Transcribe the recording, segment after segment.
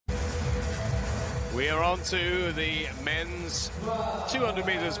We are on to the men's 200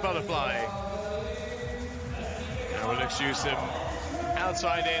 meters butterfly. Now we'll introduce them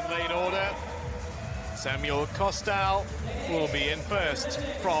outside in lane order. Samuel KOSTAL will be in first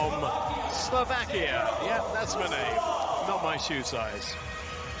from Slovakia. Yep, that's my name, not my shoe size.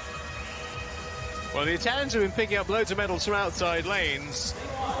 Well, the Italians have been picking up loads of medals from outside lanes.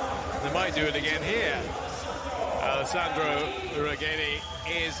 They might do it again here. Alessandro RAGAINI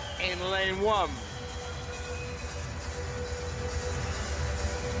is in lane 1.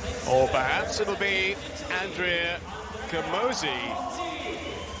 Or perhaps it'll be Andrea CAMOZZI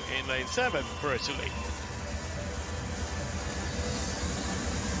in lane 7 for Italy.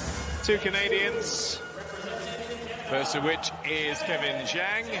 2 Canadians, first of which is Kevin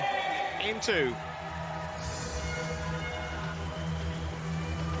CAN in 2.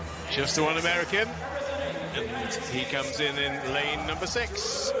 Just the one American, and he comes in lane number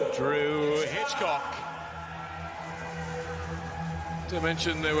 6, Drew HITCHCOCK. To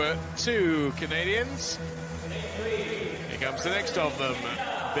mention there were 2 Canadians. Here comes the next of them,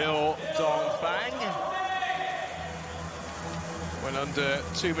 Bill DONGFANG. Went under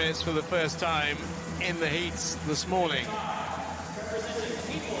 2 minutes for the first time in the heats this morning.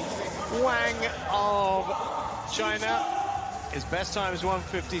 WANG of China, his best time is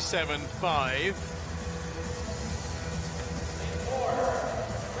 1:57.5.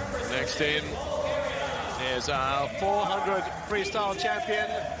 Next in is our 400 freestyle champion,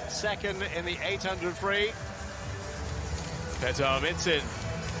 second in the 800 free, Petar Mitsin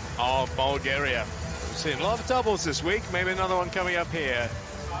of Bulgaria. We've seen a lot of doubles this week, maybe another one coming up here.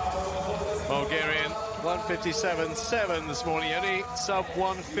 Bulgarian 1:57.7 this morning, only sub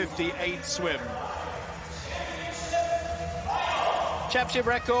 1:58 swim. Championship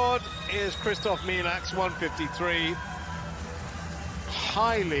record is Christoph Milak's 1:53.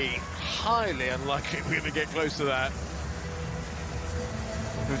 Highly unlikely we're going to get close to that.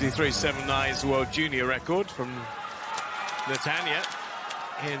 53.79 is the world junior record from Netanya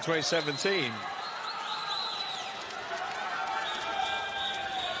in 2017.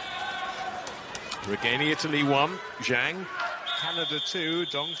 RAGAINI, Italy 1, ZHANG, Canada 2,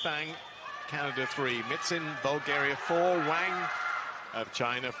 DONGFANG, Canada 3, Mitsin, Bulgaria 4, WANG of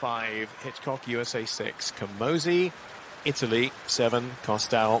China 5, HITCHCOCK USA 6, KAMOZZI, Italy 7,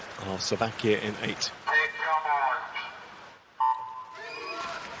 KOSTAL of Slovakia in 8.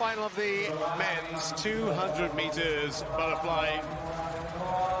 Final of the men's 200 meters butterfly.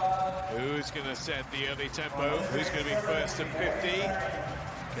 Who's going to set the early tempo? Who's going to be first to 50?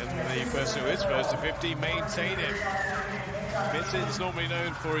 Can the person who is first to 50 maintain it? Mitsin's normally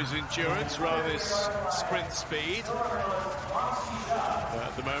known for his endurance rather than his sprint speed. But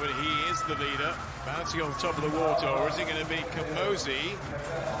at the moment he is the leader, bouncing on top of the water. Or is it going to be KAMOZZI?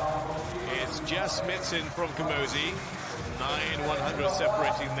 It's just Mitsin from KAMOZZI. 9/100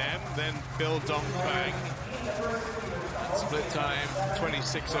 separating them. Then Bill DONGFANG. Split time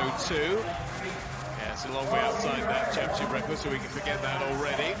 26:02. Yeah, it's a long way outside that championship record, so we can forget that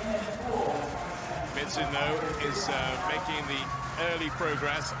already. Mitsin, though, is making the early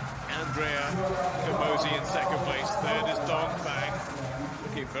progress. Andrea CAMOZZI in second place. Third is DONGFANG.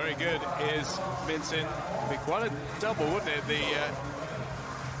 Looking very good is Mitsin. It'd be quite a double, wouldn't it? The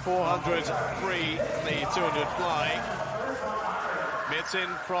 400 free, the 200 fly. Mitsin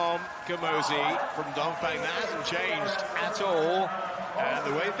from KAMOZZI, from DONGFANG. That hasn't changed at all. And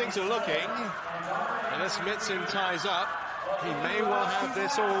the way things are looking, unless Mitsin ties up, he may well have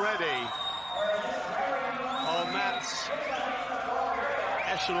this already. On that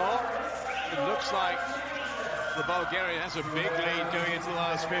echelon, it looks like the Bulgarian has a big lead going into the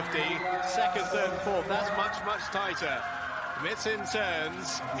last 50. Second, third, and fourth, that's much tighter. Mitsin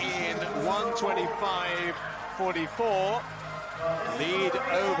turns in 1:25.44. Lead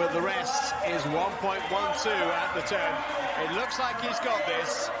over the rest is 1.12 at the turn. It looks like he's got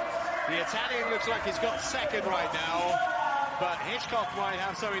this. The Italian looks like he's got second right now. But HITCHCOCK might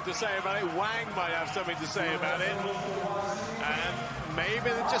have something to say about it. WANG might have something to say about it. And maybe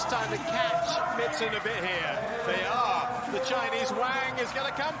they're just trying to catch Mitsin a bit here. They are. The Chinese WANG is going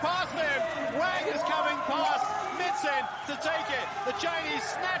to come past him. WANG is coming past Mitsin to take it. The Chinese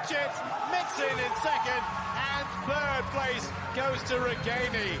snatch it. Mitsin in second. And third place goes to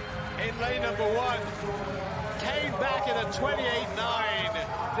RAGAINI in lane number 1. Came back at a 28.9.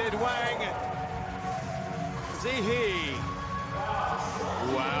 Did WANG Xizhe.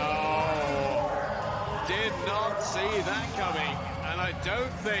 Wow, did not see that coming, and I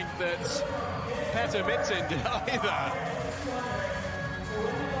don't think that Petar Mitsin did either.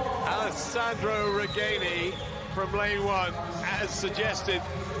 Alessandro RAGAINI from lane 1, as suggested.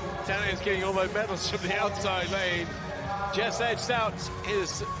 Netanya is getting all those medals from the outside lane. Just edged out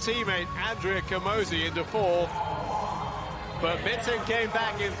his teammate Andrea CAMOZZI into 4th. But Mitsin came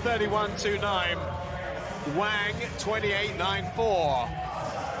back in 31.29. Wang 28.94.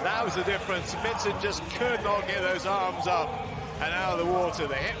 That was the difference. Mitsin just could not get those arms up and out of the water.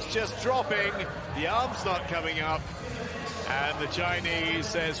 The hips just dropping, the arms not coming up. And the Chinese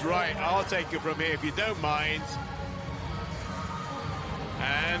says, right, I'll take it from here if you don't mind.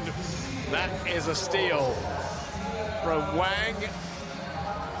 And that is a steal from WANG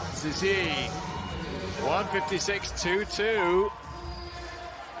Xizhe. 1:56.22.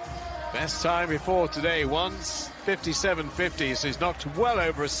 Best time before today, 1:57.50, so he's knocked well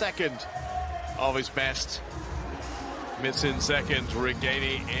over a second of his best. Mitsin second,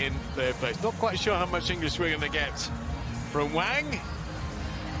 RAGAINI in 3rd place. Not quite sure how much English we're going to get from Wang.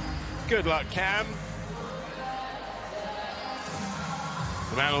 Good luck, Cam.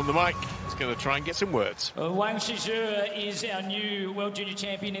 The man on the mic is going to try and get some words. WANG Xizhe is our new World Junior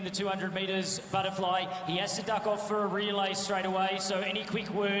Champion in the 200 meters butterfly. He has to duck off for a relay straight away, so any quick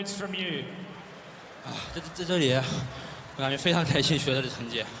words from you? 在这里，我感觉非常开心学的成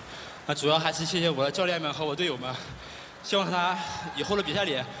绩。那主要还是谢谢我的教练们和我队友们，希望他以后的比赛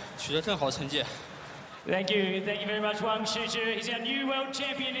里取得更好的成绩。 Thank you very much, WANG Xizhe. He's our new world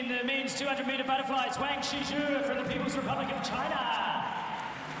champion in the men's 200-meter butterfly. It's WANG Xizhe from the People's Republic of China.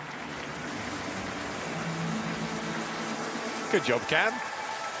 Good job, Cam.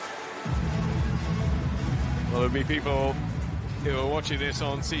 Well, there'll be people who are watching this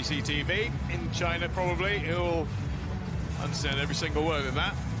on CCTV in China, probably, who will understand every single word of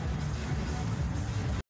that.